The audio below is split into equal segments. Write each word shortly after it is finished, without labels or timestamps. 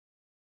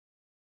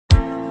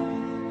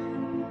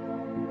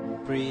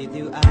Breathe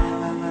you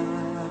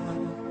out,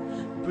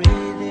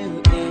 breathe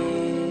you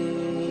in.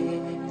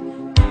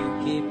 You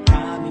keep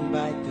coming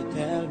back to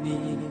tell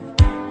me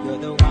you're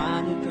the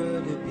one who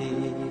could have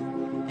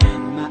been.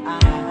 And my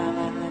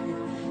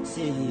eyes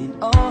seeing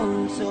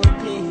all so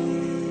clear.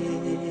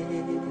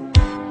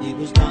 He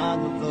was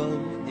long ago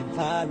and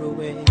far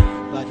away,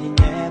 but he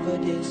never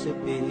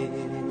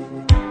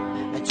disappeared.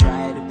 I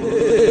tried to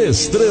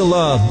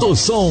Estrela do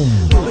Som,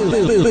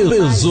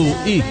 peso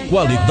e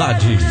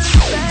qualidade.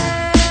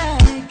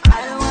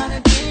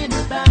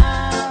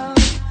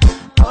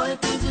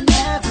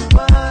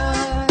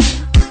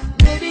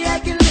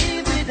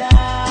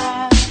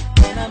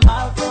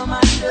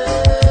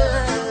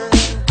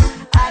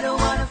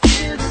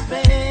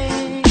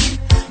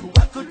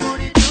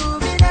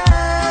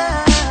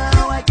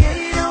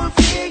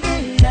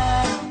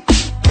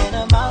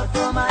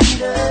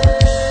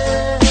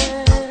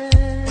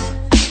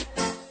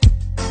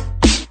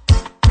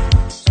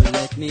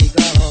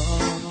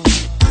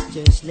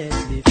 Just let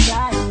me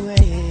fly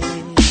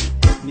away.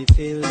 Let me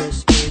feel the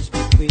space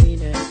between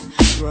us,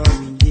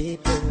 growing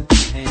deeper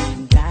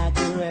and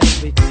darker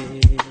every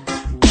day.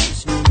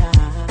 Watch me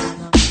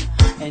now,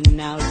 and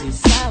now there's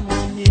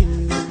someone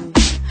new.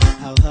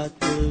 Our heart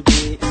will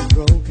be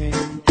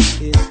unbroken.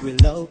 It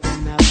will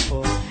open up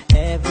for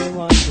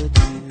everyone but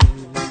you.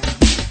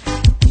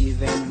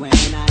 Even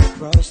when I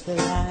cross the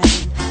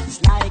line,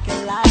 it's like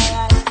a lie.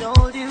 I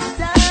told you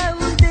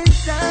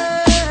thousands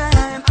times.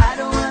 I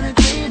don't wanna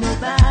dream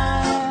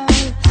about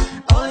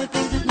all the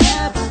things that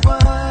never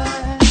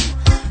were.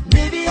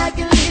 Maybe I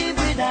can live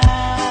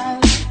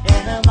without,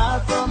 and I'm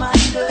out from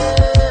under.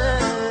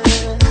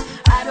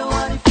 I don't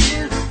wanna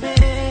feel the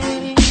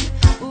pain.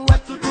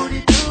 What could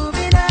it do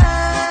me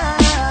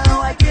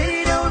now? I get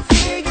it all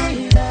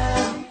figured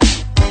out,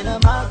 and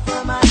I'm out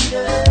from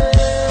under.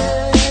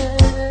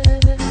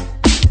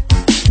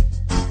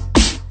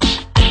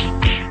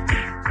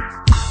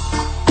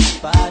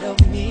 Part of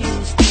me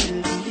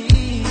still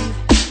believe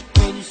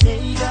when you say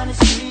you're gonna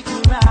stick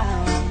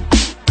around.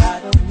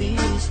 Part of me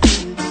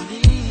still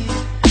believe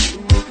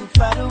we could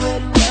find a way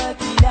to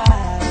work it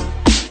out.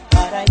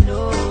 But I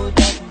know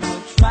that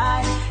we'll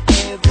try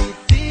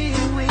everything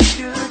we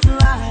could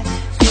try.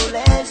 So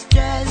let's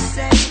just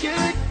say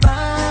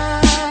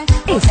goodbye.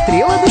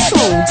 Estrela do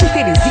Som de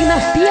Teresina,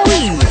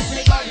 Piauí.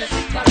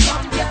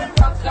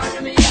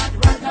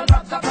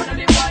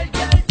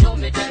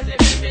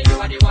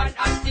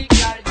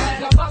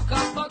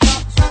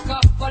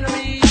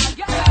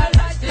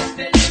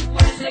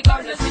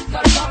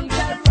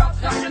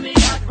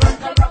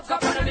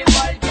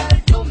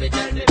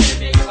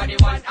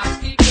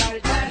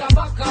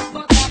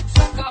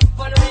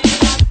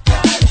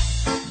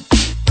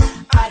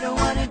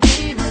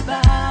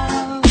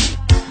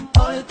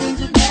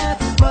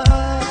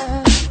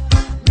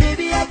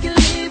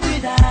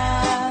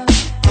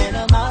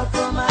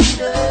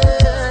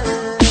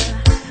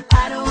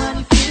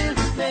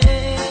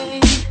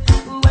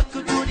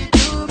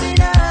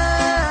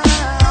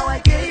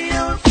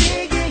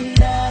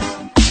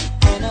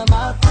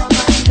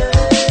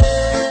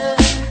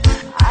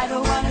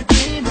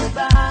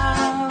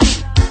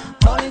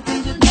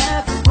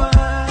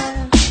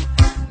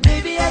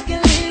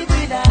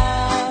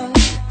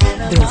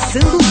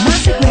 Dançando na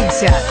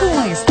sequência com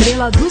a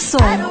Estrela do Som.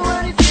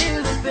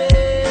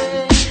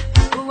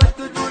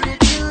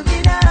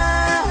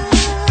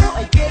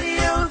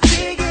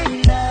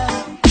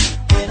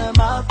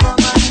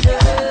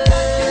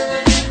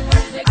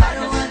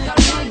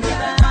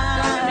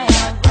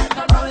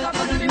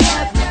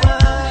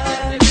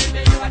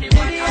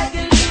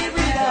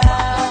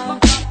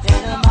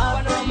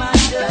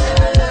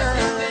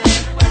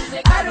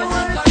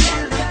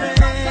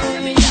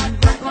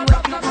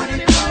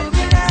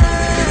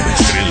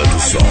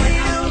 Som,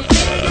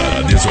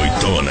 a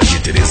 18ª de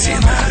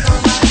Teresina.